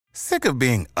Sick of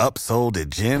being upsold at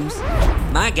gyms?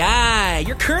 My guy,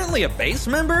 you're currently a base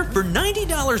member? For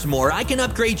 $90 more, I can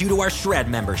upgrade you to our Shred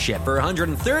membership. For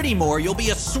 $130 more, you'll be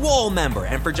a Swole member.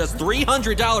 And for just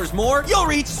 $300 more, you'll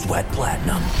reach Sweat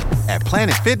Platinum. At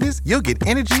Planet Fitness, you'll get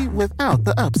energy without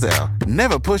the upsell.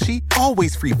 Never pushy,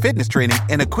 always free fitness training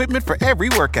and equipment for every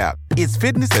workout. It's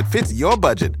fitness that fits your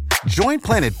budget. Join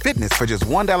Planet Fitness for just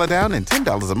 $1 down and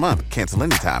 $10 a month. Cancel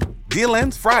anytime. Deal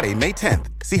ends Friday, May 10th.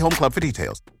 See Home Club for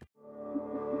details.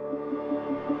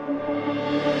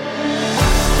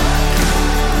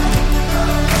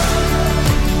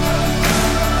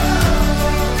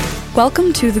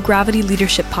 Welcome to the Gravity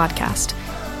Leadership Podcast.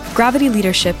 Gravity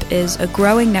Leadership is a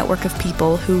growing network of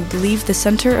people who believe the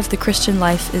center of the Christian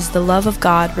life is the love of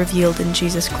God revealed in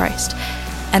Jesus Christ,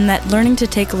 and that learning to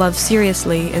take love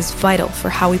seriously is vital for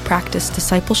how we practice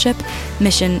discipleship,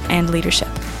 mission, and leadership.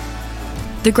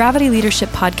 The Gravity Leadership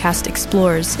Podcast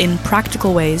explores, in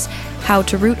practical ways, how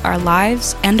to root our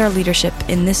lives and our leadership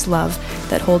in this love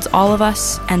that holds all of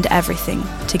us and everything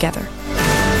together.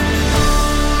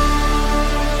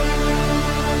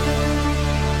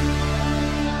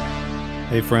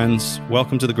 Hey friends,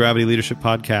 welcome to the Gravity Leadership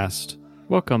Podcast.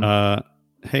 Welcome.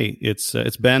 Hey, it's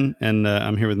Ben, and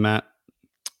I'm here with Matt.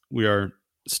 We are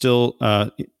still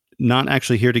not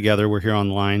actually here together. We're here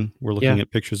online. We're looking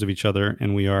at pictures of each other,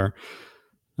 and we are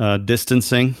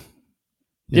distancing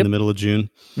in the middle of June,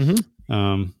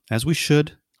 as we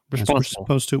should. As we're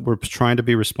supposed to. We're trying to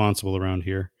be responsible around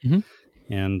here,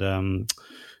 and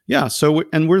So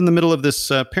we're in the middle of this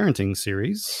parenting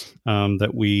series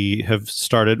that we have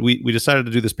started. We decided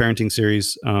to do this parenting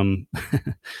series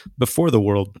before the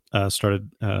world started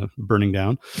burning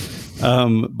down.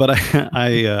 But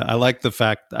I like the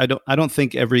fact I don't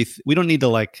think we don't need to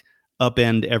like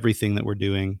upend everything that we're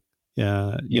doing.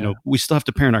 You know, we still have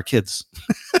to parent our kids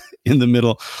in the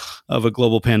middle of a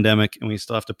global pandemic, and we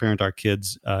still have to parent our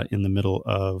kids in the middle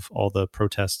of all the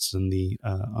protests and the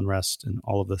unrest and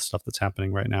all of the stuff that's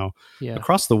happening right now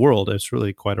across the world. It's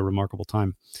really quite a remarkable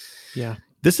time. Yeah,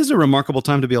 this is a remarkable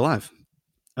time to be alive,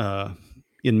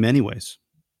 in many ways.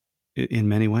 In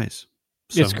many ways,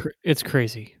 so, it's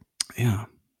crazy. Yeah,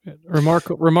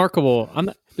 remarkable.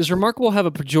 Does remarkable have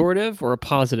a pejorative or a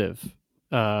positive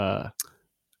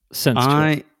sense to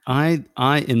it?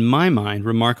 I, in my mind,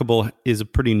 remarkable is a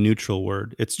pretty neutral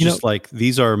word. It's just like,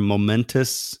 these are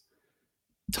momentous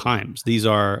times. These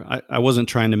are, I wasn't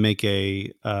trying to make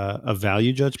a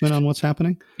value judgment on what's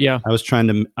happening. Yeah. I was trying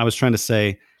to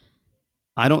say,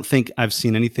 I don't think I've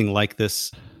seen anything like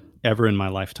this ever in my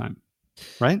lifetime.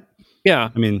 Right? Yeah.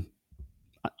 I mean,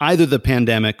 either the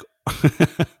pandemic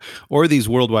or these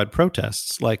worldwide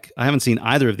protests, like I haven't seen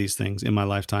either of these things in my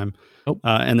lifetime.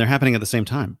 And they're happening at the same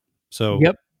time. So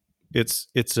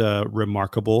it's a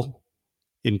remarkable,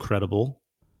 incredible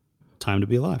time to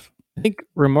be alive. I think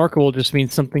remarkable just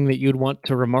means something that you'd want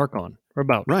to remark on or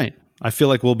about. Right. I feel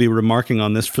like we'll be remarking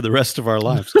on this for the rest of our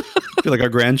lives. I feel like our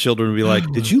grandchildren will be like,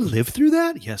 "Did you live through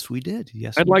that?" Yes, we did.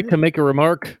 Yes, I'd like to make a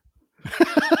remark.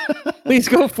 Please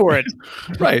go for it.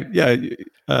 Right. Yeah.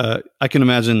 I can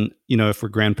imagine, if we're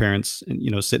grandparents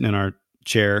and, sitting in our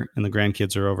chair and the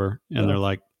grandkids are over and they're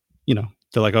like,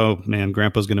 they're like, "Oh man,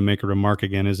 Grandpa's going to make a remark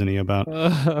again, isn't he, about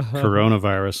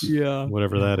coronavirus?" Yeah,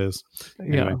 whatever that is.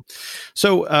 Anyway.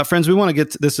 So, friends, we want to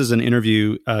get this is an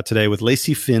interview today with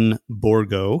Lacey Finn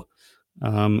Borgo,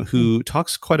 who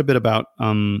talks quite a bit about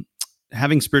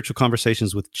having spiritual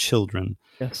conversations with children.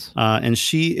 Yes, and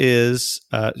she is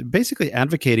basically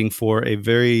advocating for a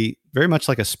very, very much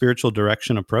like a spiritual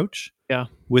direction approach. Yeah,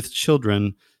 with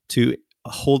children to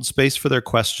hold space for their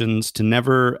questions, to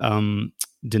never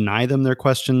deny them their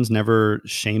questions, never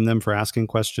shame them for asking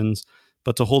questions,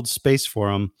 but to hold space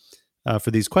for them,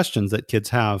 for these questions that kids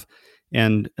have,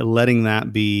 and letting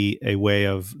that be a way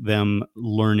of them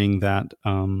learning that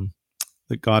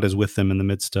that God is with them in the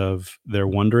midst of their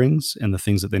wonderings and the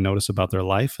things that they notice about their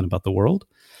life and about the world.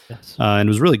 Yes. And it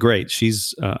was really great.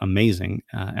 She's amazing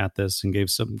at this and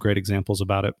gave some great examples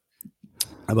about it,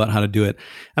 about how to do it.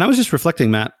 And I was just reflecting,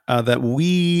 Matt, that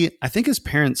I think as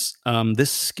parents,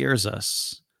 this scares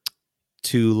us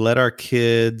to let our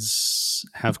kids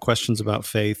have questions about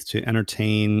faith, to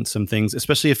entertain some things,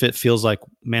 especially if it feels like,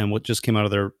 man, what just came out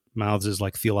of their mouths is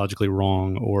like theologically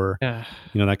wrong or,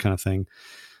 that kind of thing.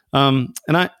 And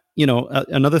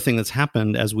another thing that's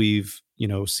happened as we've,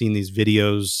 seen these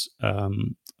videos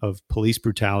of police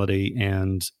brutality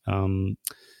and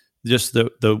just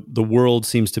the world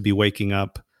seems to be waking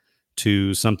up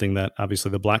to something that obviously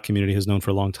the Black community has known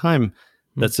for a long time,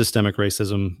 that systemic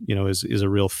racism, is a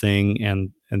real thing,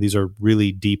 and and these are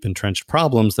really deep entrenched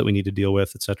problems that we need to deal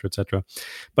with, et cetera, et cetera.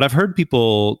 But I've heard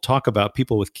people talk about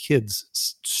people with kids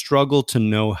struggle to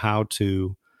know how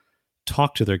to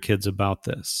talk to their kids about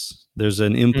this. There's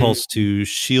an impulse to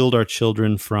shield our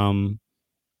children from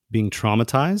being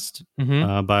traumatized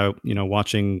by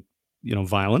watching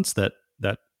violence that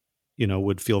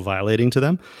would feel violating to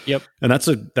them. Yep. And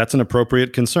that's an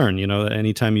appropriate concern.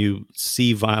 Anytime you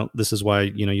see violence, this is why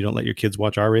you don't let your kids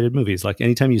watch R-rated movies. Like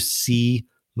anytime you see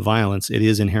violence, it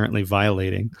is inherently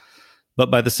violating.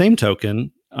 But by the same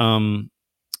token,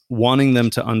 wanting them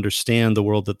to understand the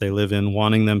world that they live in,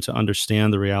 wanting them to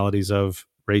understand the realities of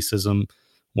racism,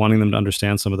 wanting them to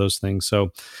understand some of those things.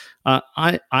 So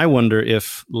I wonder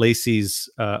if Lacey's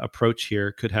approach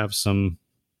here could have some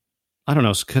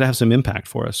impact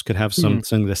for us, could have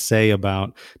something to say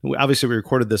about, obviously we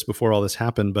recorded this before all this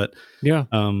happened, but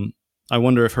I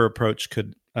wonder if her approach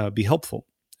could be helpful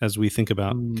as we think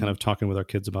about kind of talking with our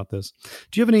kids about this.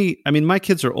 Do you have my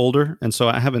kids are older, and so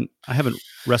I haven't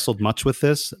wrestled much with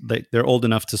this. They're old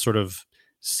enough to sort of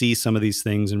see some of these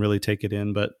things and really take it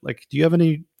in. But like, do you have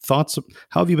any thoughts?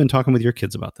 How have you been talking with your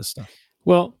kids about this stuff?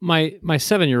 Well, my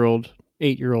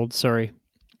 8-year-old, sorry.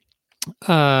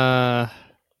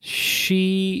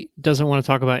 She doesn't want to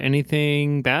talk about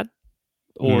anything bad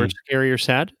or scary or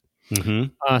sad. So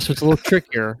it's a little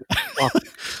trickier.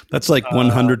 That's like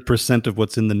 100% of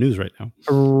what's in the news right now.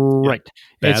 Right.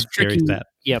 Bad, it's tricky. Scary, sad.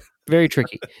 Yep. Very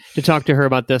tricky to talk to her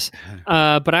about this.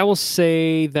 But I will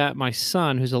say that my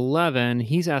son, who's 11,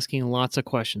 he's asking lots of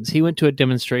questions. He went to a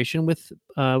demonstration with,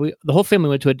 the whole family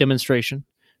went to a demonstration,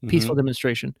 peaceful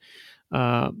demonstration,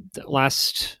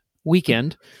 last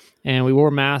weekend. And we wore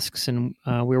masks, and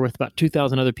we were with about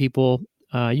 2,000 other people.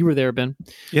 You were there, Ben.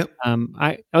 Yep.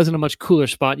 I was in a much cooler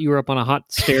spot. You were up on a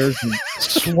hot stairs and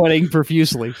sweating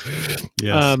profusely.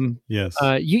 Yes. Yes.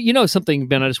 You know something,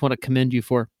 Ben, I just want to commend you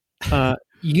for.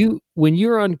 When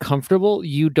you're uncomfortable,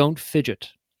 you don't fidget.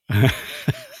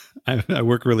 I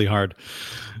work really hard.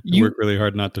 I work really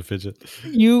hard not to fidget.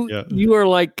 You are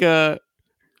like,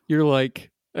 you're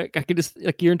like, I can just,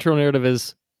 like, your internal narrative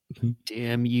is,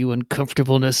 damn you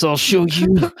uncomfortableness, I'll show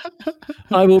you.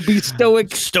 I will be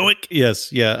stoic. Stoic?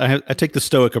 Yes. Yeah. I take the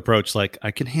stoic approach. Like,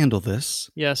 I can handle this.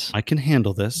 Yes. I can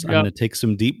handle this. Yep. I'm going to take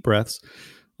some deep breaths.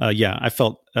 I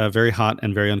felt very hot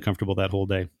and very uncomfortable that whole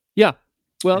day. Yeah.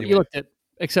 Well, anyway. You looked at,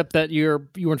 except that you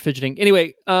weren't fidgeting.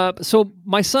 Anyway, so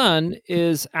my son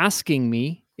is asking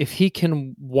me if he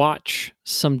can watch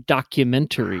some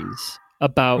documentaries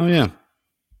about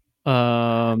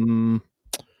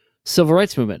civil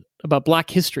rights movement, about Black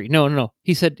history. No.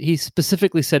 He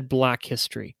specifically said Black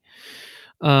history.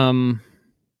 And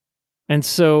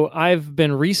so I've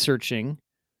been researching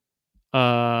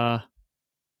Black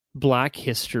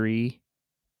history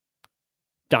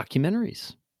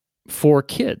documentaries for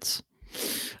kids.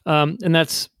 And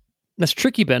that's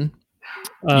tricky, Ben.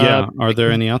 Are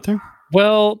there any out there?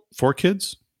 Well, for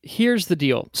kids? Here's the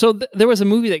deal. So there was a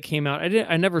movie that came out.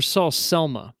 I never saw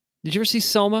Selma. Did you ever see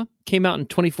Selma? Came out in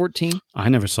 2014. I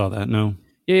never saw that. No.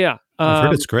 Yeah. I've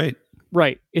heard it's great.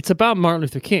 Right. It's about Martin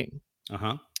Luther King.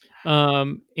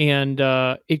 And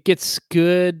it gets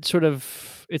good sort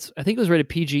of. I think it was rated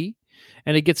PG,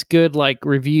 and it gets good like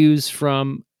reviews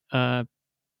from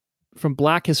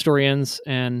Black historians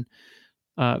and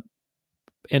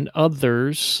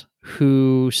others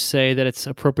who say that it's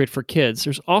appropriate for kids.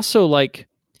 There's also like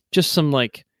just some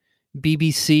like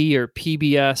BBC or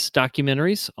PBS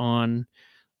documentaries on.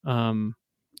 I'm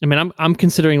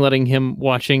considering letting him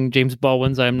watching James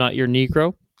Baldwin's "I Am Not Your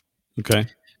Negro." Okay.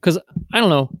 Because I don't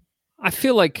know. I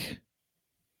feel like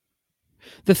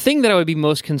the thing that I would be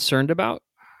most concerned about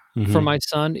for my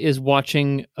son is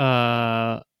watching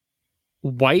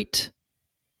white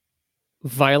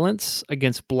violence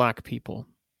against Black people.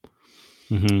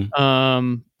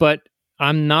 But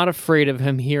I'm not afraid of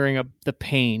him hearing the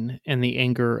pain and the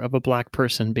anger of a Black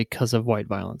person because of white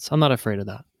violence. I'm not afraid of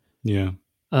that. Yeah.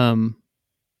 I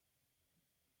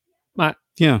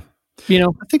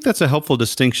think that's a helpful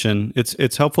distinction.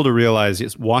 It's helpful to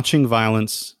realize watching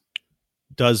violence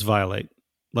does violate.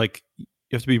 Like, you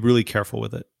have to be really careful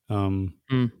with it. You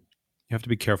have to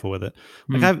be careful with it.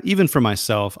 Like, even for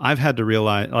myself, I've had to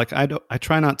realize, like, I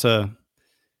try not to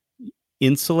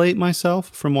insulate myself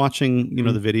from watching,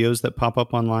 the videos that pop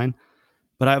up online,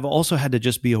 but I've also had to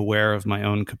just be aware of my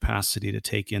own capacity to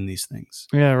take in these things.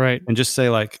 Yeah, right. And just say,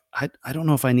 like, I don't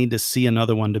know if I need to see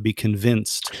another one to be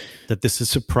convinced that this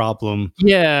is a problem.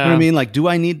 Yeah. You know what I mean? Like, do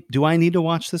I need to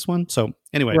watch this one? So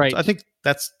anyway, right. So I think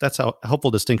that's a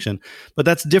helpful distinction, but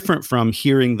that's different from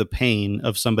hearing the pain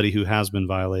of somebody who has been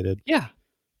violated. Yeah.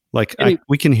 Like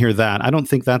we can hear that. I don't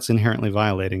think that's inherently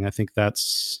violating. I think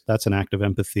that's an act of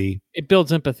empathy. It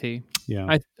builds empathy.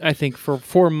 Yeah. I think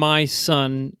for my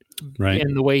son, right,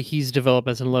 and the way he's developed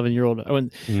as an 11-year-old.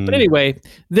 But anyway,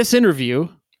 this interview,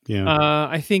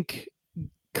 I think,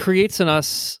 creates in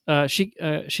us.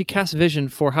 She casts vision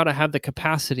for how to have the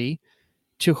capacity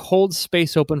to hold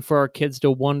space open for our kids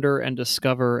to wonder and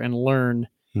discover and learn.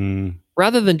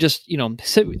 Rather than just, I'm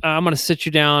going to sit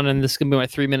you down and this is going to be my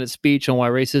 3-minute speech on why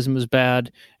racism is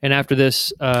bad. And after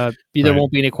this, there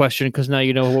won't be any question because now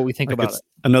you know what we think about it.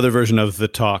 Another version of the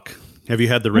talk. Have you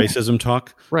had the racism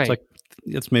talk? Right. It's like,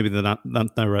 it's maybe not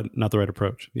the right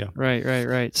approach. Yeah.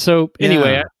 Right. So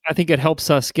anyway, I think it helps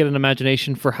us get an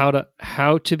imagination for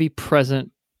how to be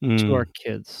present to our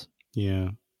kids. Yeah.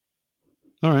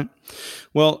 All right.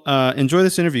 Well, enjoy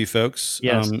this interview, folks.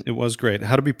 Yes. It was great.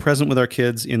 How to be present with our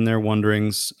kids in their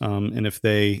wonderings, and if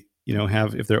they,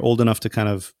 if they're old enough to kind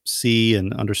of see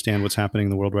and understand what's happening in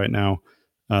the world right now,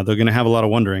 they're going to have a lot of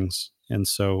wonderings. And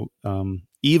so,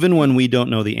 even when we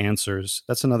don't know the answers,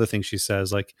 that's another thing she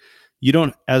says. Like,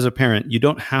 as a parent, you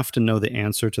don't have to know the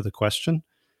answer to the question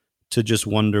to just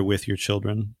wonder with your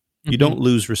children. You don't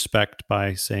lose respect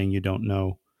by saying you don't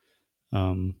know.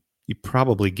 You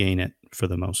probably gain it for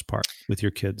the most part with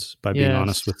your kids by being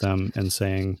honest with them and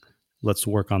saying, let's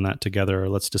work on that together, or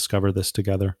let's discover this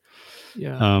together.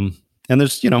 Yeah. And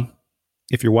there's,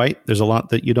 if you're white, there's a lot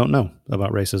that you don't know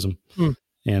about racism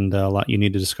and a lot you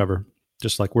need to discover,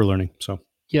 just like we're learning. So,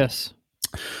 yes.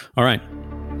 All right.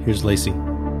 Here's Lacey.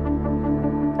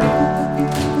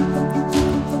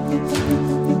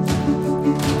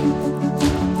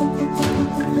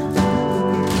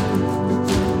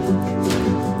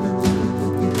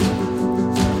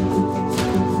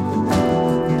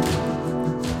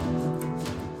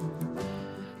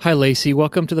 Hi, Lacey.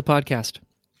 Welcome to the podcast.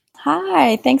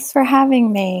 Hi. Thanks for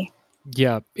having me.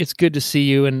 Yeah, it's good to see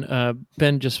you. And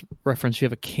Ben just referenced you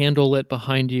have a candle lit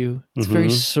behind you. It's very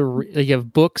surreal. You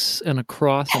have books and a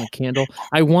cross and a candle.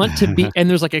 I want to be, and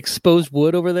there's like exposed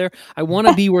wood over there. I want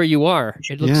to be where you are.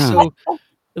 It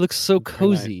looks so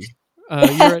cozy.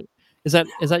 Nice. Is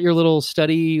that your little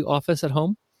study office at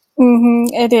home?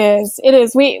 Mm-hmm, it is. It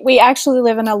is. We actually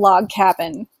live in a log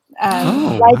cabin,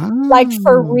 like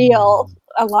for real.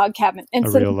 A log cabin, and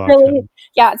so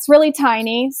it's really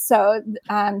tiny. So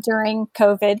during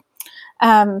COVID,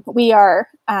 we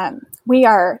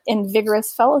are in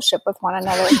vigorous fellowship with one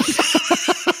another.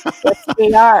 Yes,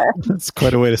 we are. That's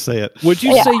quite a way to say it. Would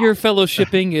you say your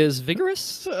fellowshipping is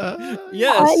vigorous?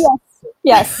 Yes.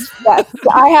 Yes.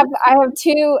 I have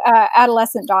two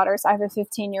adolescent daughters. I have a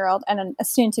 15-year-old and a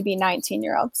soon-to-be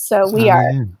 19-year-old. So we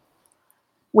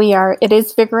are. It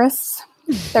is vigorous.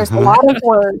 There's a lot of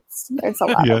words. There's a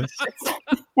lot of words.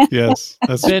 Yes,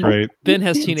 that's great. Ben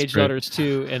has teenage daughters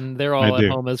too, and they're all at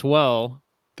home as well.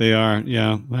 They are,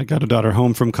 yeah. I got a daughter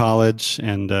home from college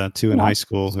and two in high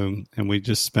school, and we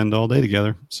just spend all day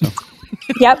together. So.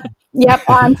 Yep.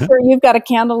 I'm sure you've got a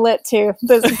candle lit too.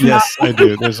 Yes, I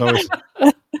do. There's always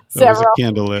a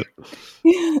candle lit.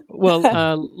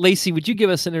 Well, Lacey, would you give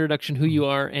us an introduction who you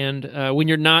are and when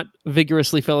you're not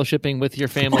vigorously fellowshipping with your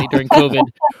family during COVID,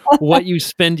 what you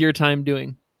spend your time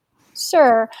doing?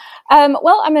 Sure.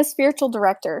 Well, I'm a spiritual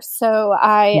director, so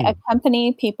I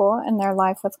accompany people in their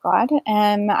life with God,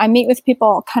 and I meet with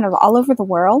people kind of all over the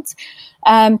world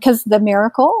because the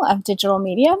miracle of digital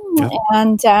media.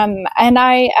 And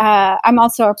I'm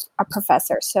also a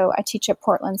professor, so I teach at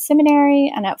Portland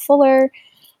Seminary and at Fuller,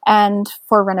 and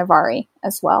for Renovari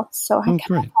as well. So I kind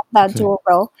of have that dual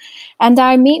role. And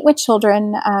I meet with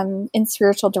children in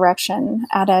spiritual direction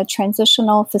at a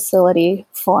transitional facility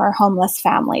for homeless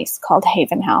families called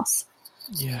Haven House.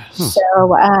 Yes.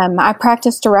 So I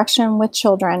practice direction with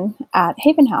children at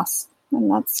Haven House. And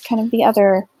that's kind of the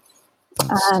other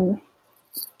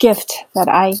gift that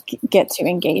I get to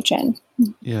engage in.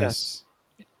 Yes.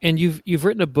 And you've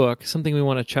written a book, something we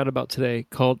want to chat about today,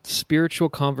 called Spiritual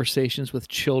Conversations with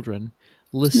Children,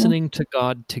 Listening to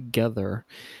God Together.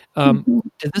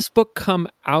 Did this book come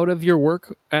out of your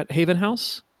work at Haven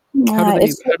House? How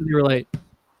did they relate?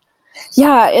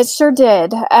 Yeah, it sure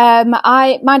did.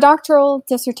 My doctoral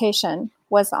dissertation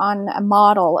was on a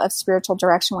model of spiritual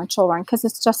direction with children because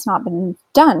it's just not been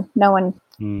done. No one,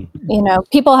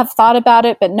 people have thought about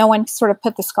it, but no one sort of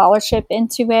put the scholarship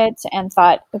into it and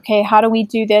thought, okay, how do we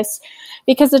do this?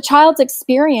 Because the child's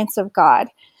experience of God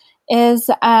is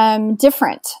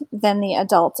different than the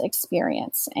adult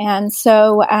experience. And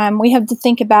so we have to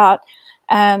think about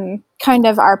kind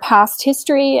of our past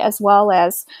history as well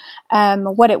as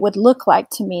what it would look like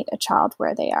to meet a child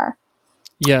where they are.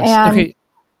 Yes. Okay.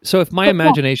 So if my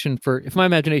imagination for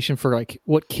like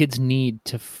what kids need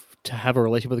to have a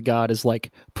relationship with God is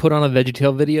like put on a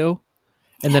VeggieTale video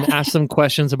and then ask them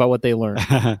questions about what they learn.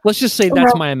 Let's just say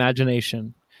that's my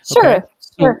imagination. Sure. Okay?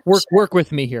 So work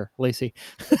with me here, Lacey.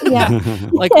 Yeah.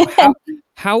 Like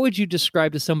how would you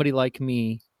describe to somebody like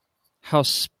me how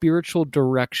spiritual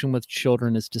direction with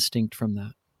children is distinct from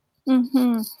that?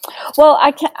 Mm-hmm. Well,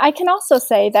 I can also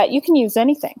say that you can use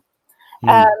anything.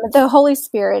 The Holy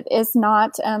Spirit is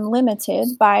not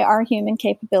limited by our human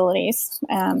capabilities.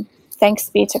 Thanks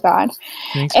be to God.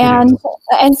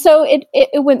 And so it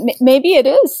would, maybe it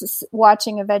is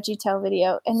watching a VeggieTale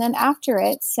video and then after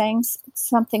it saying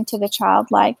something to the child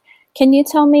like, can you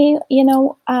tell me,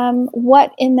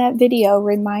 what in that video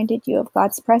reminded you of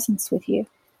God's presence with you?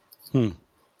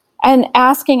 And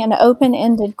asking an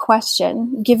open-ended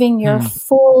question, giving your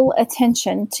full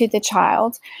attention to the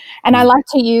child. And I like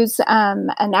to use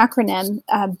an acronym,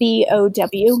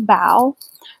 BOW, bow.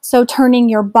 So turning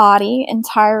your body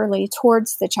entirely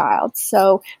towards the child.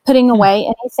 So putting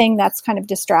away anything that's kind of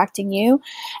distracting you.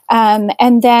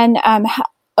 And then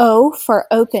O for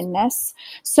openness.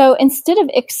 So instead of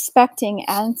expecting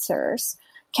answers,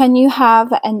 can you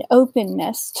have an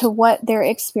openness to what their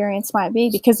experience might be?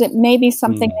 Because it may be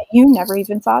something that you never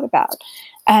even thought about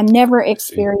and never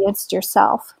experienced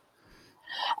yourself.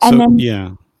 And then,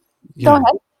 go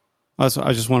ahead.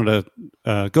 I just wanted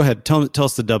to go ahead. Tell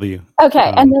us the W.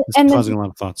 Okay, and causing a lot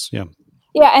of thoughts. Yeah.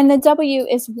 Yeah, and the W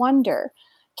is wonder.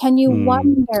 Can you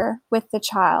wonder with the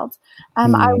child?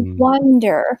 I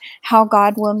wonder how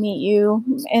God will meet you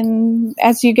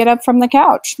as you get up from the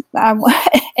couch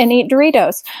and eat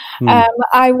Doritos.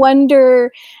 I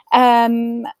wonder,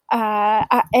 and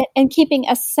keeping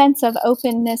a sense of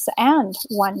openness and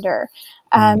wonder,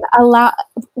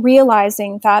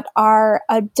 realizing that our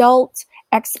adult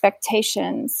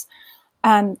expectations,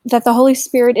 that the Holy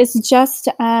Spirit is just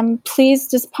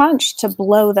pleased as punch to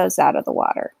blow those out of the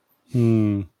water.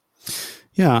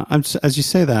 Yeah, as you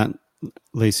say that,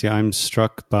 Lacey, I'm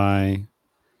struck by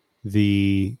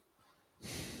the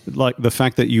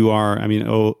fact that you are. I mean,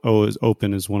 O is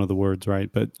open is one of the words, right?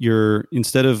 But you're,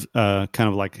 instead of kind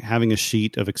of like having a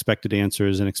sheet of expected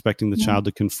answers and expecting the child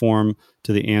to conform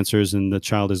to the answers, and the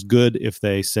child is good if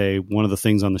they say one of the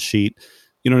things on the sheet.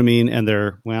 You know what I mean? And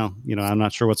they're, I'm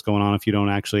not sure what's going on if you don't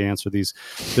actually answer these.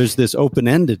 There's this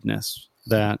open-endedness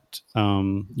that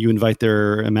you invite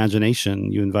their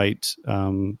imagination. You invite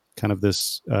kind of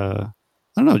this,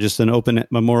 just a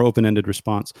more open-ended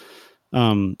response.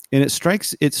 And it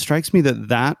strikes me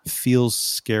that feels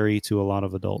scary to a lot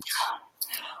of adults.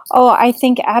 Oh, I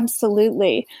think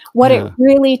absolutely. What it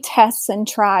really tests and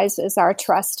tries is our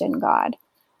trust in God.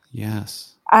 Yes.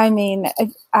 I mean,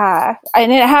 and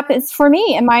it happens for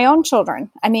me and my own children.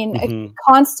 I mean,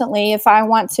 constantly, if I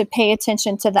want to pay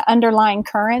attention to the underlying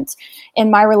current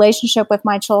in my relationship with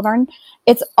my children,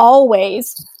 it's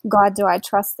always, God, do I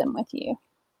trust them with you?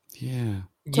 Yeah.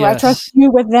 Do I trust you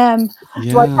with them?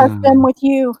 Yeah. Do I trust them with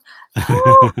you?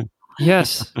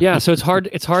 Yes. Yeah. So it's hard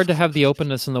to have the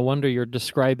openness and the wonder you're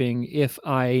describing if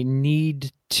I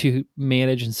need to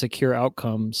manage and secure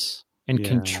outcomes and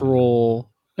control.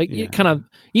 Kind of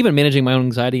even managing my own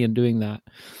anxiety and doing that.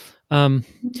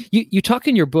 You talk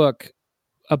in your book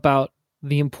about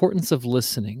the importance of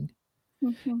listening,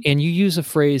 and you use a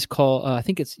phrase called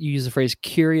you use the phrase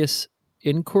curious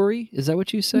inquiry. Is that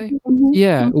what you say?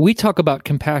 Yeah, we talk about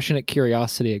compassionate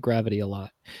curiosity at Gravity a lot,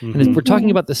 and we're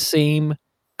talking about the same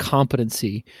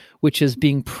competency, which is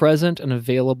being present and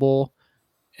available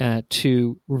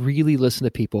to really listen to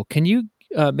people. Can you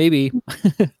maybe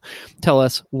tell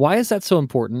us, why is that so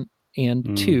important?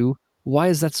 And two, why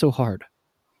is that so hard?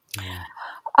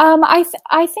 I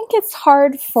think it's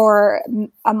hard for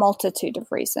a multitude of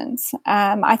reasons.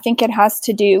 I think it has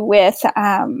to do with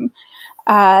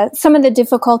some of the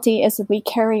difficulty is that we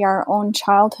carry our own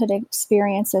childhood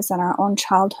experiences and our own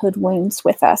childhood wounds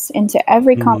with us into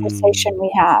every conversation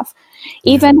we have,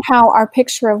 even how our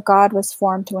picture of God was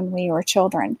formed when we were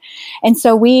children. And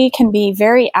so we can be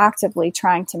very actively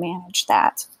trying to manage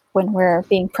that when we're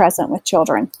being present with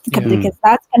children, because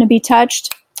that's going to be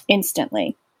touched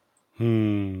instantly.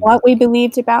 What we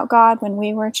believed about God when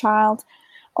we were a child,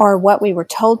 or what we were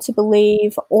told to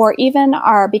believe, or even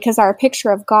because our picture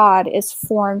of God is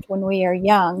formed when we are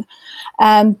young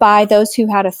by those who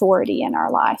had authority in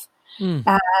our life.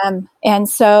 And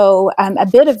so a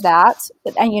bit of that,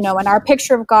 and our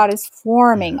picture of God is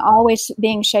forming, always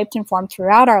being shaped and formed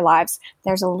throughout our lives.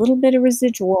 There's a little bit of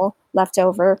residual left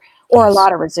over or a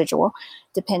lot of residual,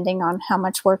 depending on how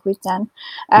much work we've done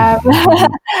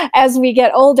as we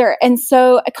get older. And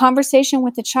so a conversation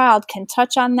with the child can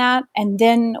touch on that, and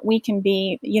then we can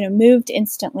be, moved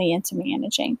instantly into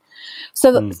managing.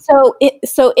 So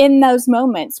in those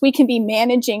moments, we can be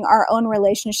managing our own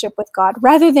relationship with God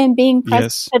rather than being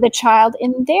present to the child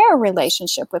in their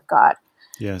relationship with God.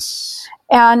 Yes.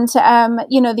 And,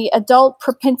 the adult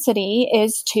propensity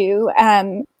is to,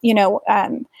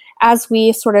 as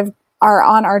we sort of are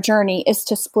on our journey, is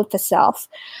to split the self.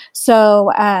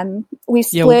 So we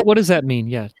split. Yeah, what does that mean?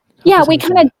 Yeah. Yeah,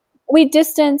 we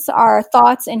distance our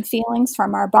thoughts and feelings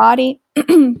from our body.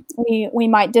 we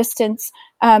might distance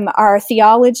our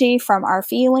theology from our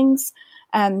feelings,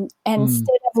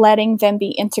 instead of letting them be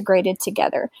integrated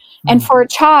together. And for a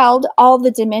child, all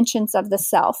the dimensions of the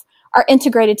self are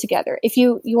integrated together. If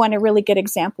you want a really good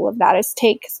example of that is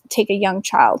take a young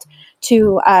child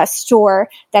to a store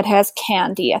that has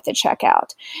candy at the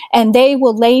checkout, and they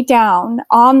will lay down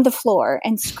on the floor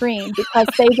and scream because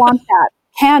they want that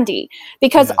candy,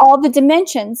 because all the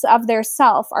dimensions of their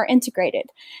self are integrated.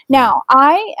 Now,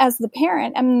 I, as the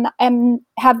parent,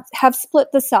 have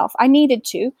split the self. I needed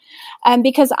to,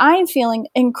 because I'm feeling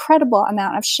incredible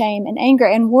amount of shame and anger,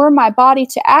 and were my body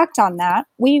to act on that,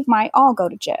 we might all go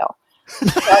to jail. So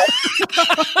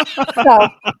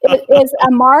it is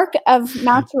a mark of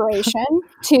maturation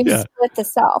to split the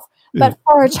self. But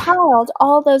for a child,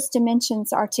 all those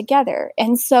dimensions are together.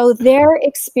 And so their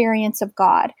experience of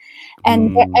God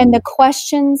and the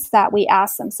questions that we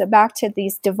ask them, so back to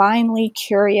these divinely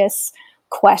curious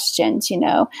questions,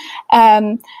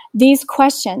 these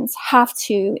questions have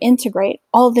to integrate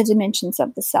all the dimensions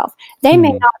of the self. They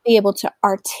may not be able to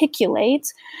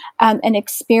articulate an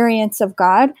experience of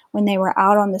God when they were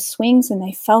out on the swings and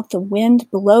they felt the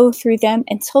wind blow through them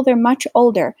until they're much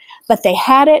older, but they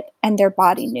had it and their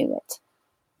body knew it.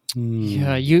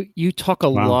 Yeah, you talk a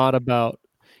lot about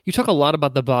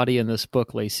the body in this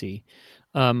book, Lacey,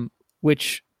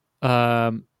 which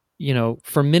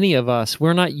for many of us,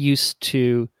 we're not used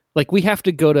to, like, we have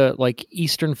to go to like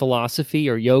Eastern philosophy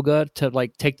or yoga to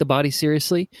like take the body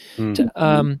seriously.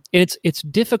 And it's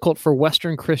difficult for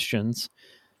Western Christians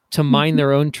to mind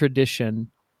their own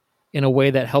tradition in a way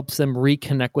that helps them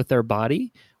reconnect with their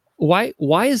body. Why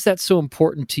is that so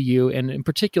important to you? And in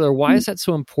particular, why is that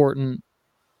so important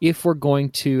if we're going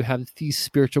to have these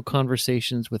spiritual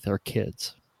conversations with our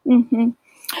kids?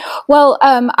 Well,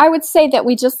 I would say that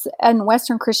we just, in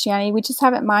Western Christianity, we just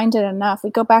haven't minded enough. We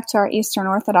go back to our Eastern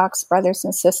Orthodox brothers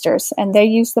and sisters, and they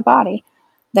use the body.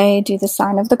 They do the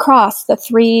sign of the cross, the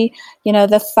three,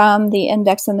 the thumb, the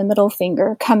index, and the middle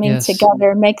finger coming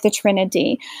together, make the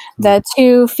Trinity. The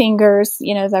two fingers,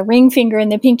 the ring finger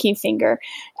and the pinky finger,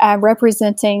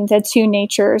 representing the two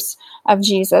natures of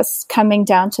Jesus coming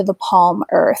down to the palm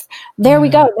earth. There we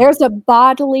go. There's a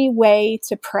bodily way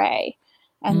to pray.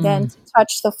 And then to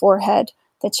touch the forehead,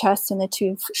 the chest, and the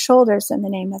two shoulders in the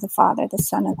name of the Father, the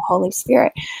Son, and the Holy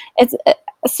Spirit. It's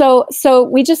so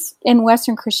we just, in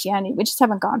Western Christianity, we just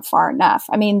haven't gone far enough.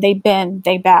 I mean, they bend,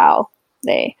 they bow,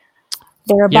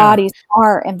 their bodies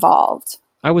are involved.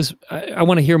 I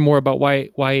want to hear more about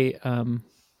why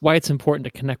it's important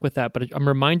to connect with that. But I'm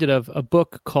reminded of a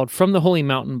book called From the Holy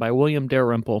Mountain by William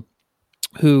Dalrymple,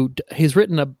 who he's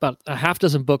written about a half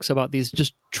dozen books about these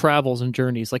just travels and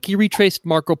journeys. Like he retraced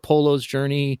Marco Polo's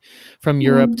journey from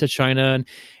Europe to China.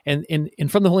 And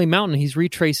From the Holy Mountain, he's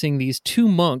retracing these two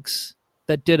monks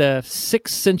that did a 6th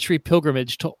century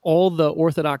pilgrimage to all the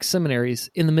Orthodox seminaries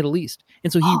in the Middle East.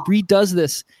 And so he redoes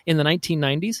this in the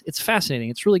 1990s. It's fascinating.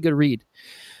 It's a really good read.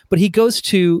 But he goes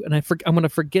to, and I'm going to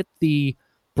forget the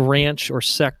branch or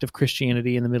sect of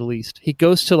Christianity in the Middle East. He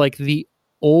goes to like the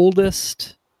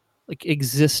oldest like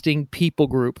existing people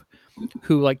group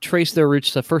who like trace their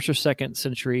roots to 1st or 2nd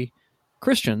century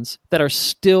Christians that are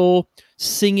still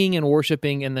singing and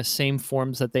worshiping in the same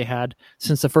forms that they had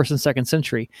since the 1st and 2nd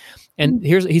century. And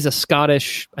he's a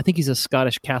Scottish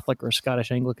Catholic or Scottish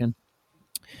Anglican.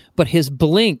 But his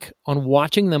blink on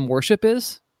watching them worship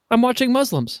is, I'm watching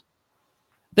Muslims.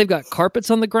 They've got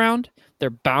carpets on the ground. They're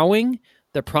bowing.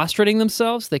 They're prostrating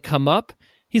themselves. They come up.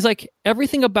 He's like,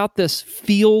 everything about this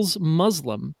feels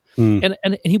Muslim.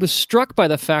 And he was struck by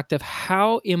the fact of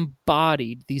how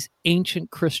embodied these ancient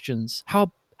Christians,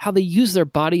 how they use their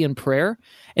body in prayer.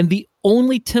 And the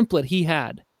only template he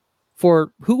had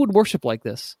for who would worship like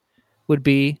this would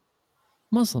be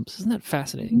Muslims. Isn't that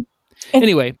fascinating?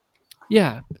 Anyway,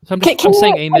 yeah. So I'm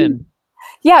saying amen.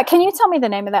 Yeah. Can you tell me the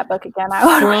name of that book again?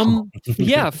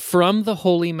 From the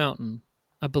Holy Mountain,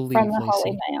 I believe. From the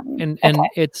Holy Mountain. And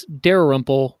it's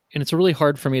Dalrymple, and it's really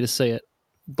hard for me to say it,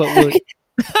 but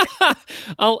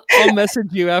I'll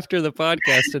message you after the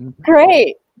podcast and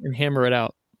Great. and hammer it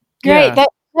out. Great. Yeah.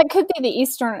 That could be the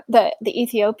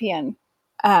Ethiopian.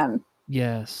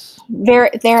 Yes.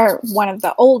 They're one of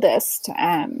the oldest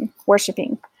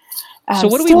worshiping. So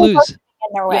what do we lose in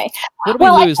their way? What do we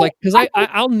lose? Like, because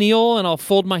I'll kneel and I'll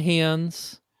fold my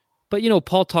hands, but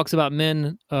Paul talks about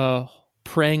men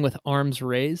praying with arms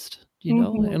raised.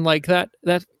 And like that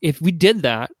if we did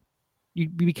that,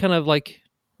 you'd be kind of like,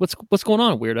 what's going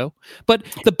on, weirdo? But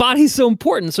the body's so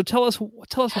important. So tell us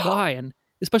why, and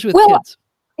especially with kids.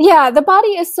 Yeah, the body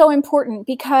is so important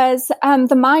because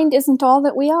the mind isn't all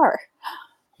that we are.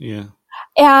 Yeah.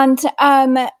 And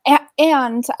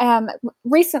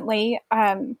recently,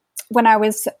 when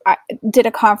I did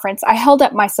a conference, I held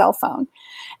up my cell phone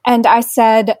and I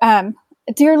said,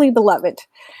 "Dearly beloved,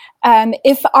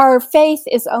 if our faith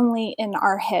is only in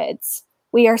our heads,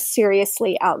 we are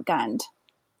seriously outgunned."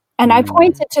 And I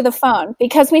pointed to the phone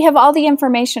because we have all the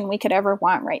information we could ever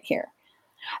want right here.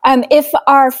 If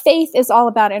our faith is all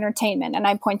about entertainment, and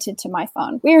I pointed to my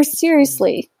phone, we're just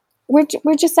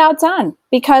outdone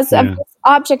because of this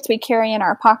object we carry in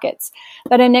our pockets.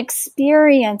 But an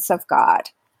experience of God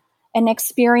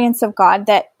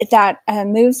that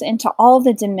moves into all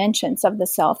the dimensions of the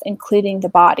self, including the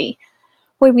body,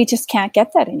 where we just can't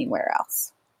get that anywhere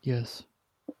else. Yes.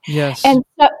 And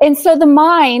so the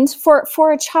mind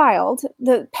for a child,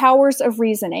 the powers of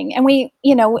reasoning, and we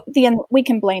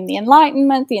can blame the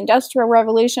Enlightenment, the Industrial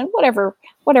Revolution, whatever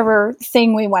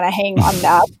thing we want to hang on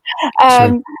that.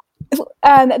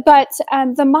 But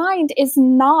the mind is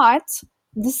not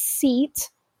the seat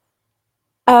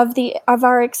of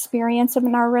our experience of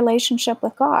our relationship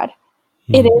with God.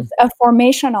 It is a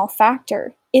formational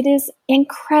factor. It is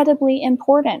incredibly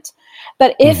important.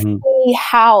 But if we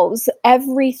house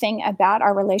everything about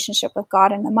our relationship with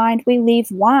God in the mind, we leave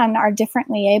our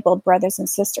differently abled brothers and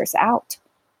sisters out.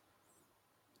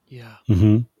 Yeah.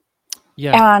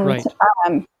 Yeah. And, right.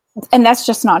 And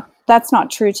that's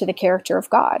not true to the character of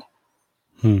God.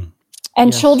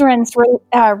 And children's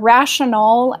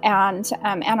rational and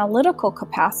analytical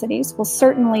capacities will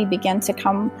certainly begin to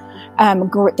come,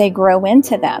 they grow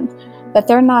into them, but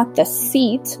they're not the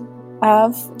seat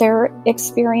of their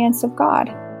experience of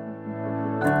God.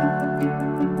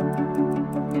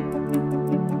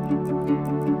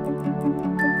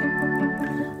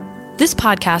 This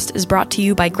podcast is brought to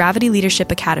you by Gravity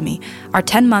Leadership Academy, our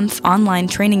 10-month online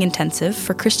training intensive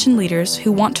for Christian leaders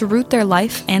who want to root their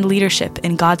life and leadership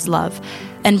in God's love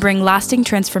and bring lasting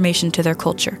transformation to their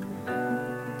culture.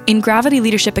 In Gravity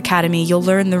Leadership Academy, you'll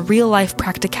learn the real-life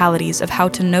practicalities of how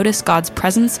to notice God's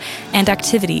presence and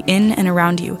activity in and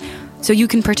around you, so you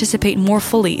can participate more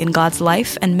fully in God's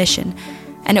life and mission,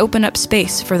 and open up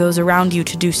space for those around you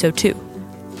to do so too.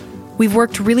 We've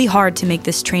worked really hard to make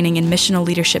this training in missional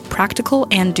leadership practical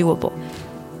and doable.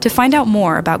 To find out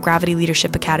more about Gravity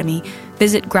Leadership Academy,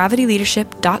 visit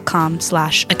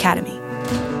gravityleadership.com/academy.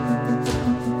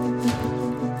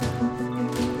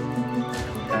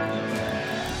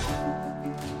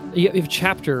 You have a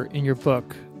chapter in your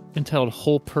book entitled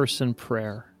 "Whole Person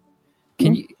Prayer."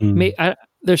 Can you?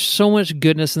 There's so much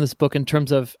goodness in this book in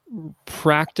terms of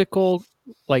practical,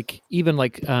 you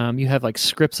have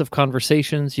scripts of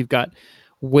conversations. You've got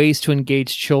ways to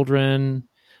engage children.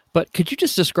 But could you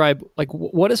just describe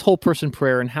what is whole person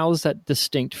prayer and how is that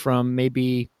distinct from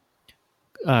maybe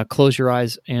close your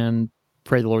eyes and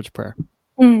pray the Lord's Prayer?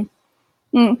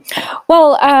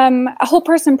 Well, a whole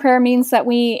person prayer means that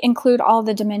we include all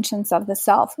the dimensions of the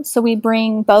self. So we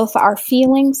bring both our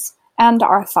feelings and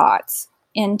our thoughts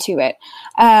into it.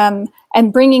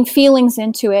 And bringing feelings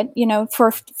into it,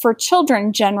 for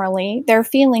children generally, their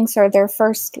feelings are their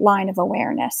first line of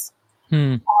awareness,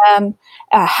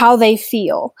 how they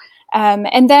feel.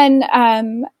 And then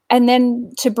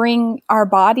to bring our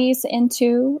bodies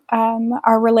into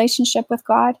our relationship with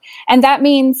God. And that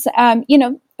means,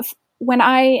 when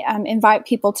I invite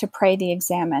people to pray the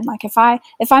Examen, if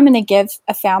I'm going to give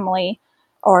a family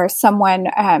or someone,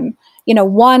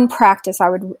 one practice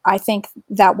I think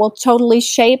that will totally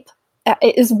shape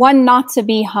is one not to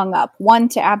be hung up, one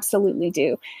to absolutely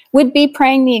do, would be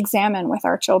praying the Examen with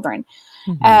our children.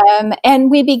 And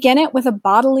we begin it with an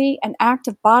act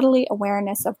of bodily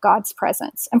awareness of God's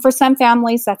presence. And for some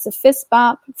families, that's a fist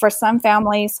bump. For some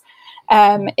families,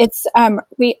 it's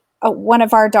one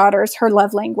of our daughters, her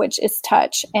love language is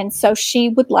touch. And so she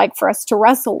would like for us to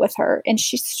wrestle with her. And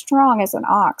she's strong as an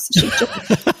ox. She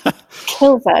just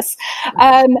kills us.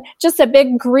 Just a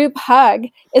big group hug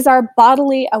is our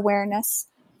bodily awareness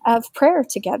of prayer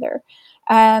together.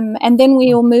 And then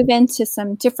we will move into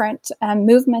some different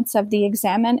movements of the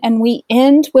examen. And we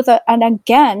end with,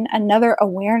 another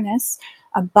awareness,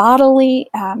 a bodily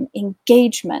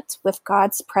engagement with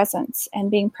God's presence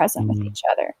and being present with each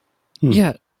other.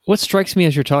 Yeah. What strikes me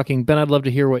as you're talking, Ben, I'd love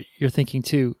to hear what you're thinking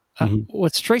too.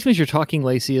 What strikes me as you're talking,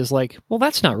 Lacey, is like, well,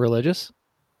 that's not religious.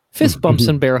 Fist bumps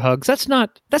and bear hugs. That's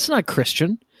not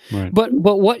Christian. Right. But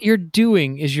what you're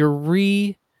doing is you're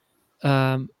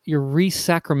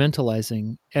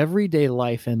re-sacramentalizing everyday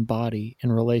life and body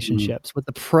and relationships with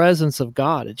the presence of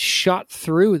God. It's shot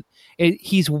through.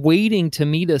 He's waiting to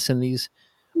meet us in these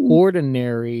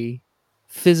ordinary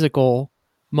physical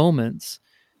moments.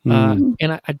 And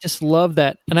I just love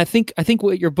that. And I think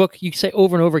what your book, you say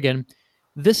over and over again,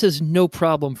 this is no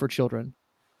problem for children.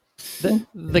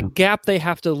 The gap they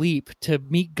have to leap to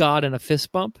meet God in a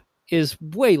fist bump is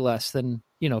way less than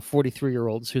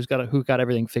 43-year-olds who got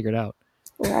everything figured out.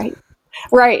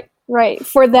 Right.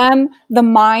 For them, the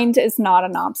mind is not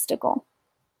an obstacle.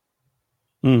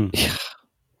 Isn't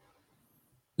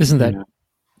that?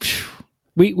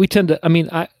 We tend to. I mean,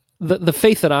 the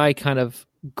faith that I kind of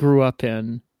grew up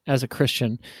in as a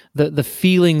Christian, the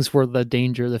feelings were the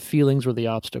danger, the feelings were the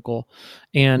obstacle,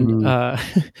 and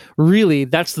really,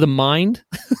 that's the mind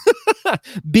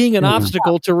being an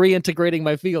obstacle to reintegrating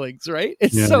my feelings. Right?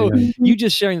 You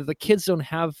just sharing that the kids don't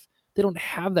have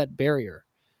that barrier.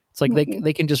 It's like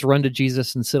they can just run to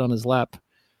Jesus and sit on his lap,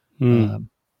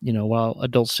 while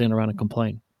adults stand around and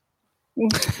complain.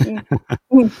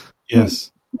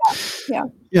 Yes.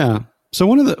 Yeah. So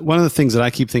one of the things that I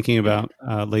keep thinking about,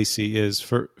 Lacey, is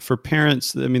for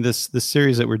parents. I mean, this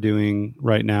series that we're doing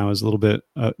right now is a little bit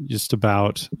just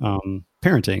about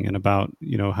parenting and about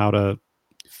how to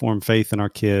form faith in our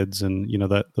kids and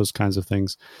those kinds of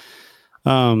things.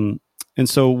 And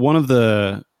so one of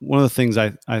the things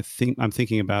I'm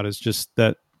thinking about is just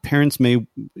that parents may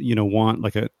want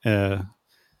like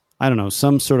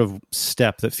some sort of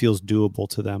step that feels doable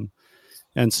to them.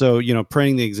 And so,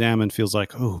 praying the examen feels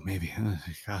like, oh, maybe,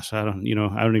 gosh, I don't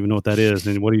even know what that is.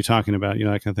 And what are you talking about? That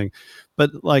kind of thing.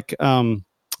 But like, the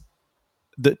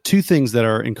two things that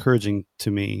are encouraging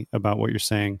to me about what you're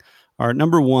saying are,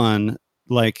 number one,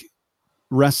 like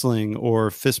wrestling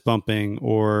or fist bumping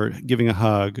or giving a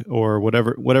hug or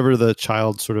whatever the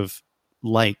child sort of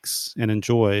likes and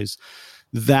enjoys,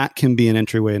 that can be an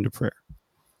entryway into prayer.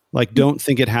 Like, don't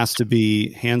think it has to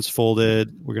be hands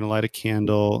folded. We're going to light a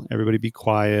candle. Everybody be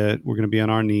quiet. We're going to be on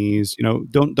our knees.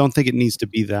 Don't think it needs to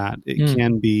be that. It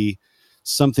can be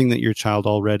something that your child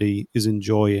already is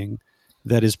enjoying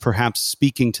that is perhaps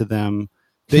speaking to them.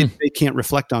 They can't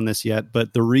reflect on this yet,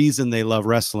 but the reason they love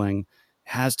wrestling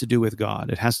has to do with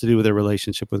God. It has to do with their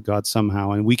relationship with God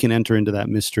somehow. And we can enter into that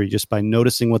mystery just by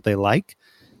noticing what they like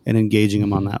and engaging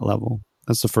them on that level.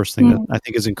 That's the first thing that I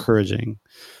think is encouraging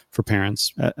for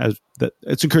parents.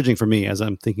 It's encouraging for me as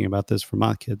I'm thinking about this for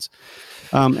my kids.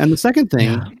 And the second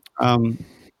thing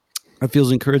that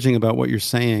feels encouraging about what you're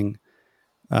saying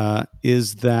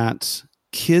is that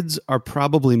kids are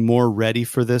probably more ready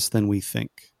for this than we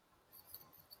think.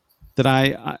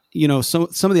 That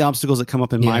some of the obstacles that come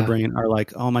up in my brain are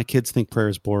like, oh, my kids think prayer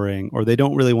is boring, or they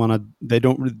don't really want to, they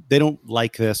don't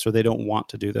like this, or they don't want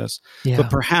to do this. Yeah. But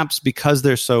perhaps because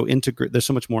they're so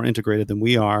much more integrated than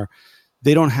we are,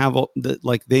 they don't have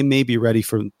they may be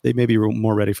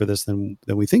more ready for this than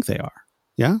we think they are.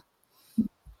 Yeah.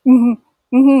 Mm-hmm.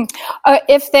 Mm-hmm.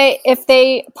 If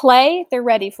they play, they're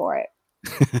ready for it.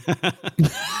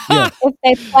 If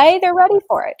they play, they're ready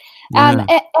for it. And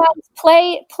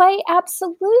play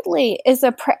absolutely is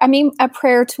a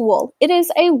prayer tool. It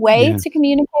is a way to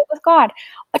communicate with God.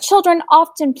 Children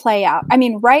often play out. I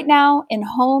mean, right now in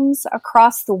homes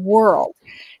across the world,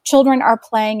 children are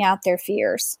playing out their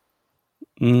fears.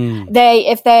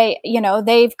 They've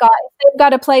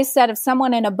got a play set of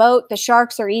someone in a boat, the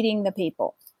sharks are eating the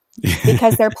people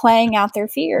because they're playing out their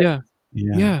fears.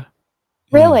 Yeah.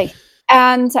 Really.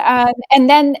 And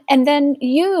then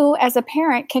you as a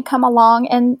parent can come along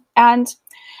and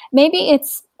maybe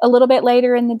it's a little bit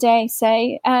later in the day,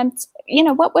 say, how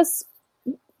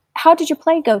did your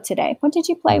play go today? What did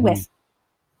you play with?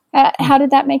 How did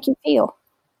that make you feel?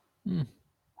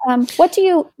 What do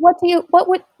you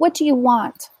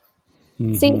want?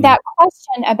 See, that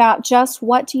question about just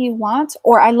what do you want,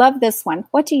 or I love this one,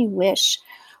 what do you wish?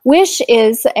 Wish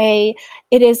is a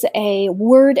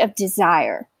word of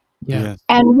desire. Yeah.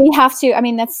 And we have to,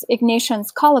 that's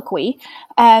Ignatian's colloquy,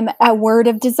 a word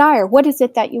of desire. What is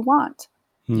it that you want?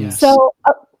 Yes. So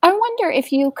I wonder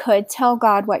if you could tell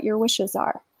God what your wishes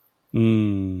are.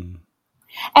 And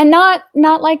not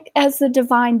like as the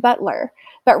divine butler,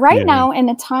 But right now, in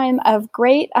a time of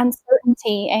great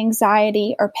uncertainty,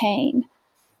 anxiety, or pain,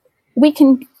 we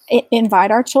can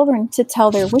invite our children to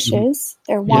tell their wishes,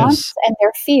 their wants, and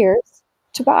their fears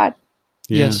to God.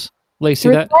 Yes, Lacey,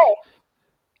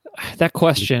 that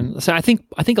question. So I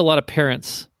think a lot of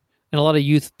parents and a lot of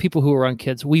youth, people who are on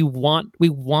kids, we want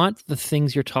the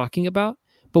things you're talking about,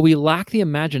 but we lack the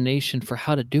imagination for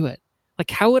how to do it. Like,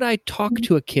 how would I talk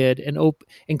to a kid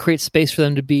and create space for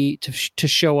them to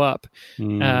show up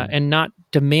and not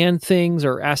demand things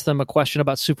or ask them a question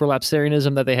about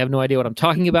supralapsarianism that they have no idea what I'm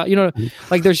talking about?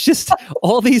 Like there's just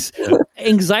all these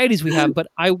anxieties we have. But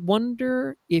I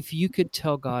wonder if you could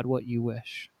tell God what you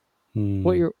wish,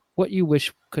 what you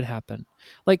wish could happen.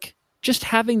 Like, just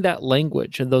having that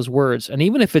language and those words, and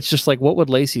even if it's just like, what would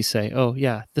Lacey say? Oh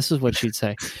yeah, this is what she'd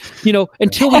say.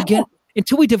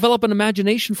 Until we develop an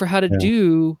imagination for how to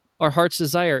do our heart's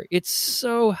desire, it's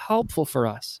so helpful for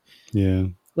us. Yeah,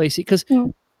 Lacey, because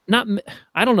I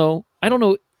don't know.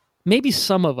 Maybe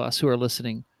some of us who are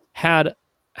listening had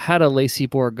a Lacey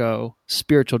Bourgeau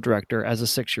spiritual director as a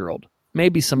 6-year-old.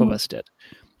 Maybe some of us did,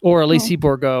 or a Lacey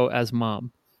Bourgeau as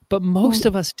mom, but most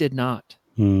of us did not.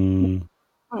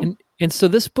 And so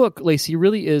this book, Lacey,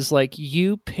 really is like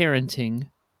you parenting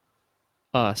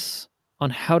us on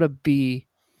how to be,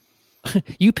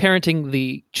 you parenting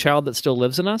the child that still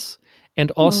lives in us,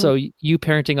 and also you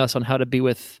parenting us on how to be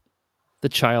with the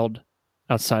child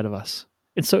outside of us.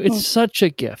 And so it's such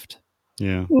a gift.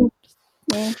 Yeah.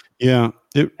 Yeah.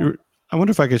 I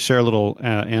wonder if I could share a little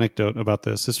anecdote about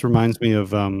this. This reminds me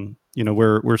of,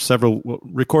 we're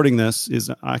recording this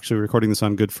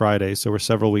on Good Friday. So we're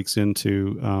several weeks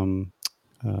into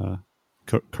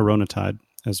Coronatide,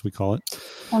 as we call it.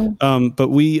 But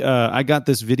I got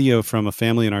this video from a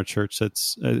family in our church.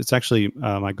 It's actually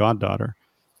my goddaughter.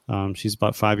 She's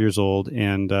about 5 years old,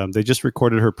 and they just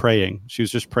recorded her praying. She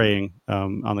was just praying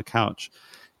on the couch.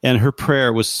 And her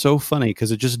prayer was so funny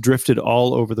because it just drifted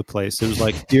all over the place. It was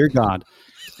like, "Dear God,"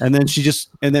 and then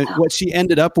what she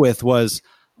ended up with was,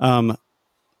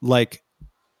 like,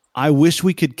 "I wish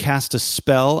we could cast a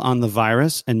spell on the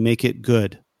virus and make it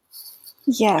good."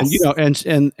 Yes.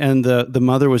 And the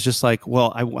mother was just like,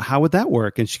 "Well, how would that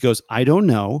work?" And she goes, "I don't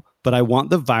know, but I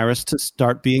want the virus to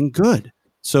start being good."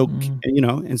 So,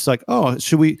 and it's like, "Oh,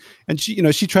 should we?" And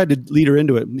she tried to lead her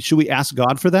into it. Should we ask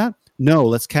God for that? No,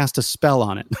 let's cast a spell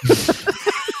on it.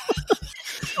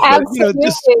 But,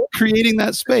 just creating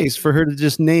that space for her to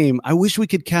just name, I wish we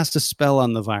could cast a spell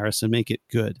on the virus and make it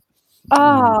good.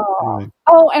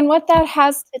 And what that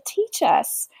has to teach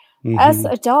us as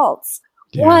adults.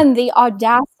 Yeah. One, the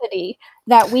audacity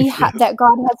that we that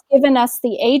God has given us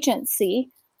the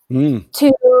agency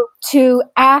to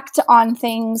act on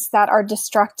things that are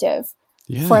destructive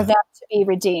for them to be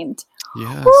redeemed.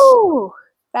 Yes. Woo,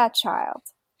 that child.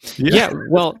 Yeah.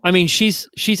 Well, I mean,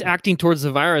 she's acting towards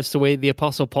the virus the way the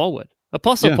Apostle Paul would.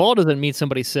 Apostle Paul doesn't meet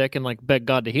somebody sick and like beg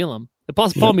God to heal him. The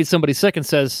Apostle Paul meets somebody sick and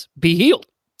says, "Be healed."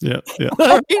 Yeah. Yeah.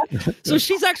 Right? So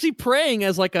she's actually praying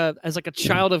as like a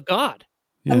child of God.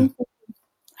 Yeah.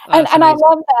 And I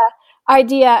love the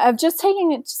idea of just take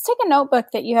a notebook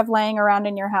that you have laying around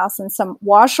in your house and some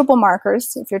washable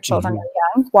markers. If your children are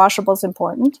young, washable is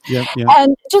important. Yeah.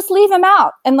 And just leave them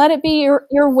out and let it be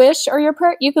your wish or your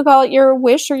prayer. You could call it your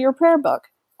wish or your prayer book,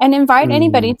 and invite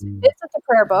anybody to visit the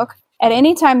prayer book at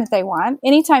any time that they want,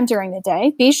 anytime during the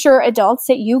day. Be sure, adults,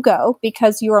 that you go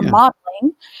because you are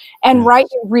modeling, and write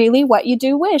really what you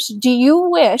do wish. Do you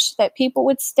wish that people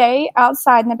would stay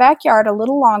outside in the backyard a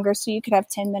little longer so you could have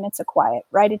 10 minutes of quiet?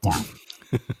 Write it down.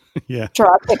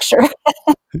 Draw a picture.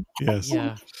 Yes.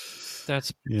 Yeah.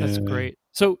 That's great.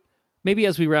 So maybe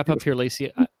as we wrap up here,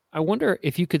 Lacey, I wonder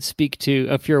if you could speak to,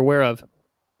 if you're aware of,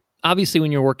 obviously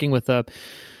when you're working with a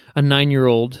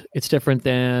 9-year-old, it's different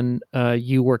than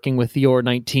you working with your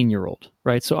 19-year-old,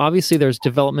 right? So obviously there's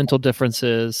developmental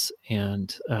differences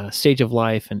and stage of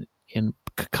life and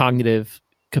cognitive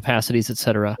capacities,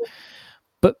 etc.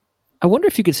 But I wonder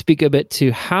if you could speak a bit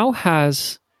to how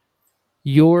has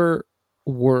your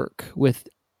work with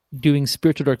doing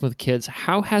spiritual direction with kids,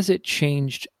 how has it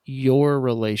changed your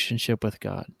relationship with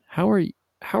God? How are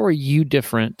you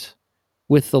different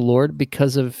with the Lord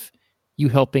because of you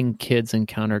helping kids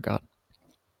encounter God?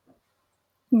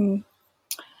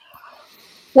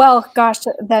 Well, gosh,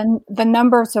 then the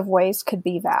numbers of ways could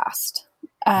be vast.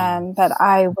 But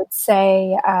I would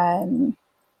say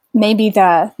maybe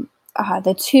the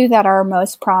two that are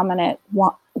most prominent.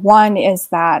 One is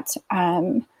that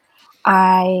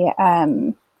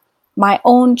my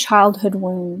own childhood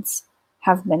wounds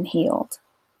have been healed,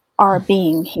 are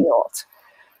being healed.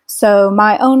 So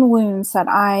my own wounds that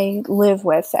I live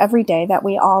with every day, that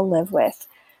we all live with,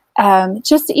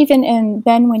 just even in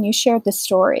Ben, when you shared the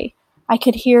story, I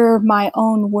could hear my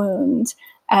own wound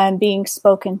being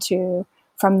spoken to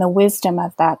from the wisdom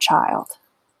of that child.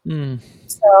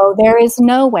 So there is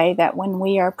no way that when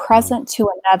we are present to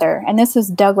another, and this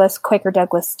is Quaker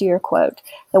Douglas Steere quote,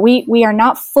 that we are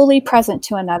not fully present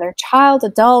to another child,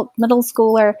 adult, middle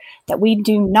schooler, that we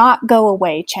do not go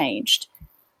away changed.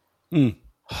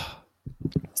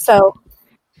 So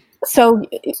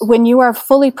when you are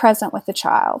fully present with a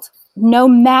child, no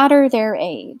matter their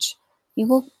age, you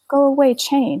will go away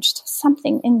changed.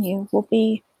 Something in you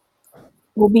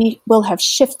will have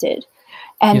shifted.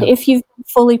 And if you've been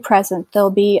fully present,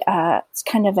 there'll be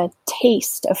kind of a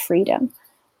taste of freedom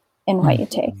in what you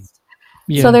taste.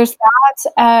 Yeah. So there's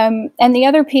that. And the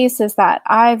other piece is that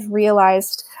I've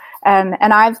realized,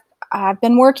 and I've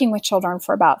been working with children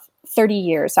for about 30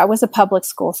 years. I was a public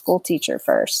school teacher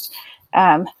first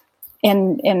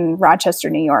in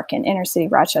Rochester, New York, in inner city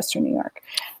Rochester, New York.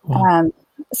 Wow.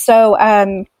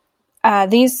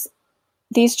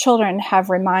 These children have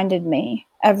reminded me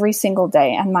every single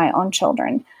day, and my own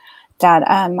children, that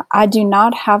I do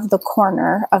not have the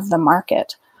corner of the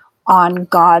market on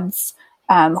God's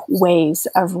ways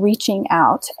of reaching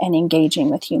out and engaging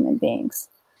with human beings.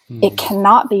 It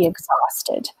cannot be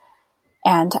exhausted.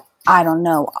 And I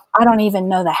don't even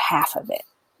know the half of it.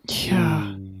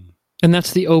 Yeah. And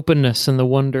that's the openness and the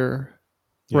wonder,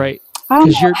 right? I don't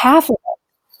know half of it.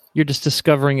 You're just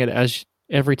discovering it as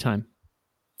every time.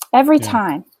 Every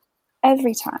time.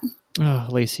 Oh,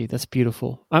 Lacey, that's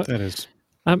beautiful. That is.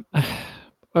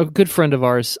 A good friend of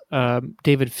ours,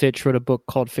 David Fitch, wrote a book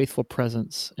called Faithful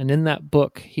Presence. And in that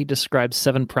book, he describes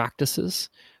 7 practices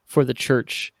for the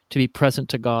church to be present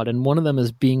to God. And one of them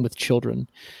is being with children.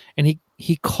 And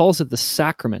he calls it the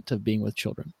sacrament of being with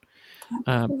children.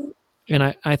 And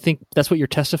I think that's what you're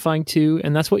testifying to.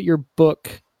 And that's what your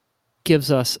book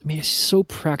gives us. I mean, it's so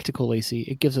practical, Lacey.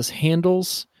 It gives us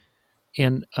handles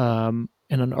and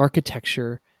an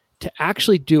architecture to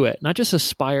actually do it, not just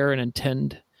aspire and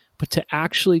intend, but to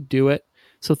actually do it.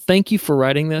 So thank you for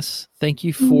writing this. Thank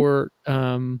you for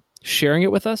sharing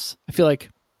it with us. I feel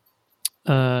like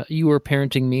you were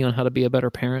parenting me on how to be a better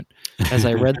parent as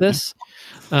I read this.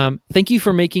 Thank you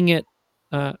for making it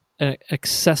an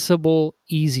accessible,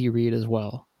 easy read as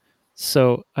well.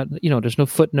 So, there's no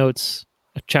footnotes.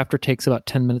 A chapter takes about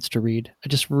 10 minutes to read. I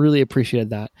just really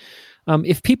appreciated that.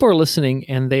 If people are listening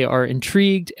and they are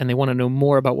intrigued and they want to know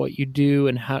more about what you do,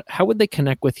 and how would they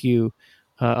connect with you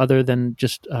other than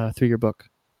just through your book?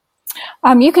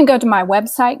 You can go to my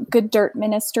website,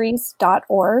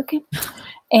 gooddirtministries.org.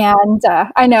 And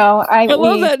I know I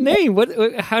love that name.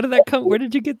 How did that come? Where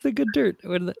did you get the Good Dirt?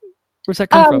 Where's that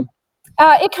come from?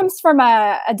 It comes from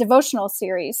a devotional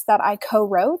series that I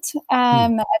co-wrote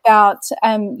about,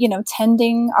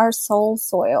 tending our soul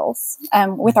soils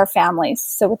with our families,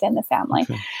 so within the family.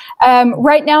 Okay.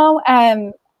 Right now,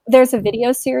 there's a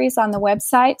video series on the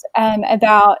website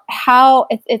about how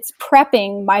it's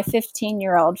prepping my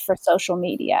 15-year-old for social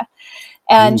media.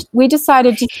 And we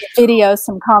decided to video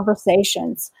some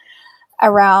conversations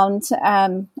around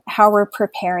how we're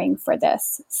preparing for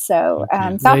this. So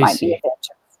that might be of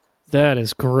interest. That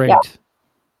is great. Yeah.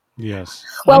 Yes.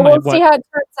 Well, we'll see how it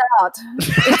turns out.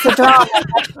 It's a drama.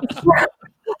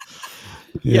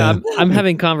 Yeah, I'm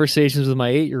having conversations with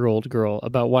my 8-year-old girl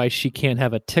about why she can't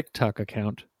have a TikTok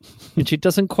account, and she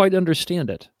doesn't quite understand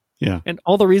it. Yeah. And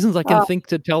all the reasons I can think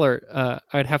to tell her,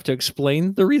 I'd have to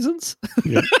explain the reasons.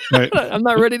 Yeah, right. I'm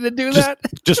not ready to do that.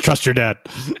 Just trust your dad.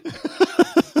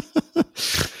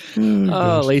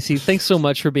 Oh, Lacey, thanks so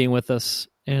much for being with us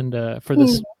and for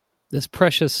this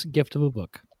precious gift of a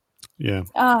book. Yeah.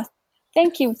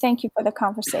 Thank you. Thank you for the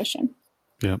conversation.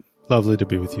 Yeah. Lovely to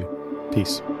be with you.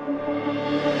 Peace.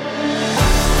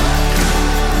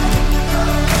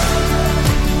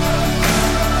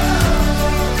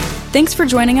 Thanks for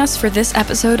joining us for this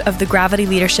episode of the Gravity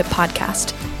Leadership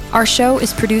Podcast. Our show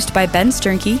is produced by Ben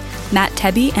Sternke, Matt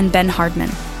Tebbe, and Ben Hardman.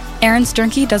 Aaron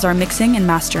Sternke does our mixing and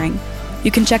mastering.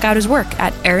 You can check out his work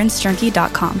at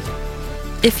aaronsternke.com.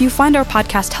 If you find our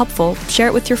podcast helpful, share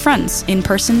it with your friends in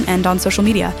person and on social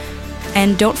media.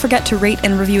 And don't forget to rate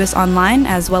and review us online,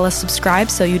 as well as subscribe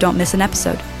so you don't miss an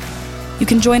episode. You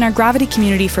can join our Gravity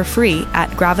community for free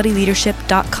at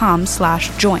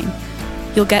gravityleadership.com/join.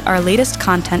 You'll get our latest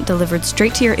content delivered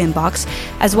straight to your inbox,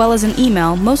 as well as an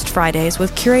email most Fridays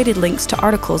with curated links to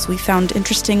articles we found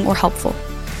interesting or helpful.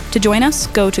 To join us,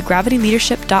 go to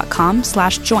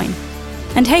gravityleadership.com/join.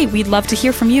 And hey, we'd love to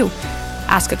hear from you.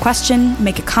 Ask a question,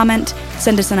 make a comment,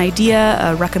 send us an idea,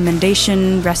 a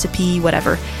recommendation, recipe,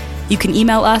 whatever. You can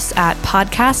email us at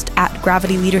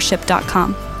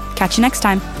podcast@gravityleadership.com. Catch you next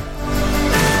time.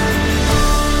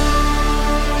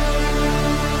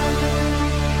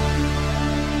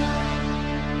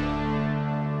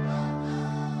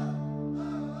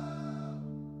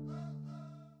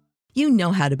 You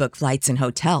know how to book flights and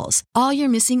hotels. All you're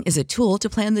missing is a tool to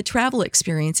plan the travel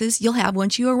experiences you'll have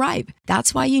once you arrive.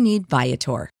 That's why you need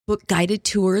Viator. Book guided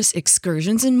tours,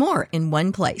 excursions, and more in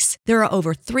one place. There are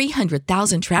over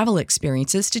 300,000 travel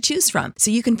experiences to choose from,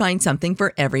 so you can find something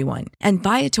for everyone. And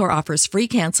Viator offers free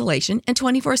cancellation and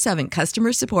 24/7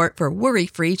 customer support for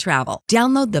worry-free travel.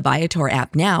 Download the Viator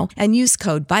app now and use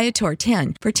code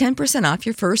Viator10 for 10% off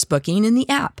your first booking in the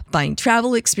app. Find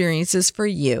travel experiences for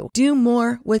you. Do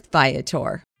more with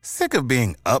Viator. Sick of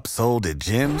being upsold at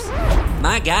gyms?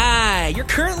 My guy, you're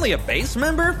currently a base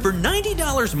member. For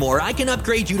 $90 more, I can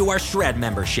upgrade you to our Shred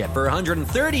membership. For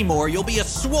 $130 more, you'll be a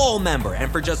Swole member.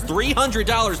 And for just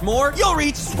 $300 more, you'll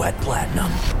reach Sweat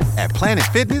Platinum. At Planet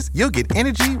Fitness, you'll get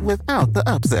energy without the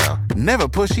upsell. Never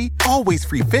pushy, always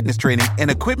free fitness training and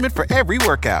equipment for every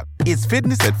workout. It's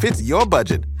fitness that fits your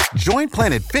budget. Join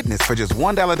Planet Fitness for just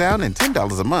 $1 down and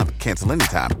 $10 a month. Cancel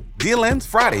anytime. Deal ends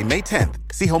Friday, May 10th.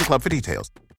 See Home Club for details.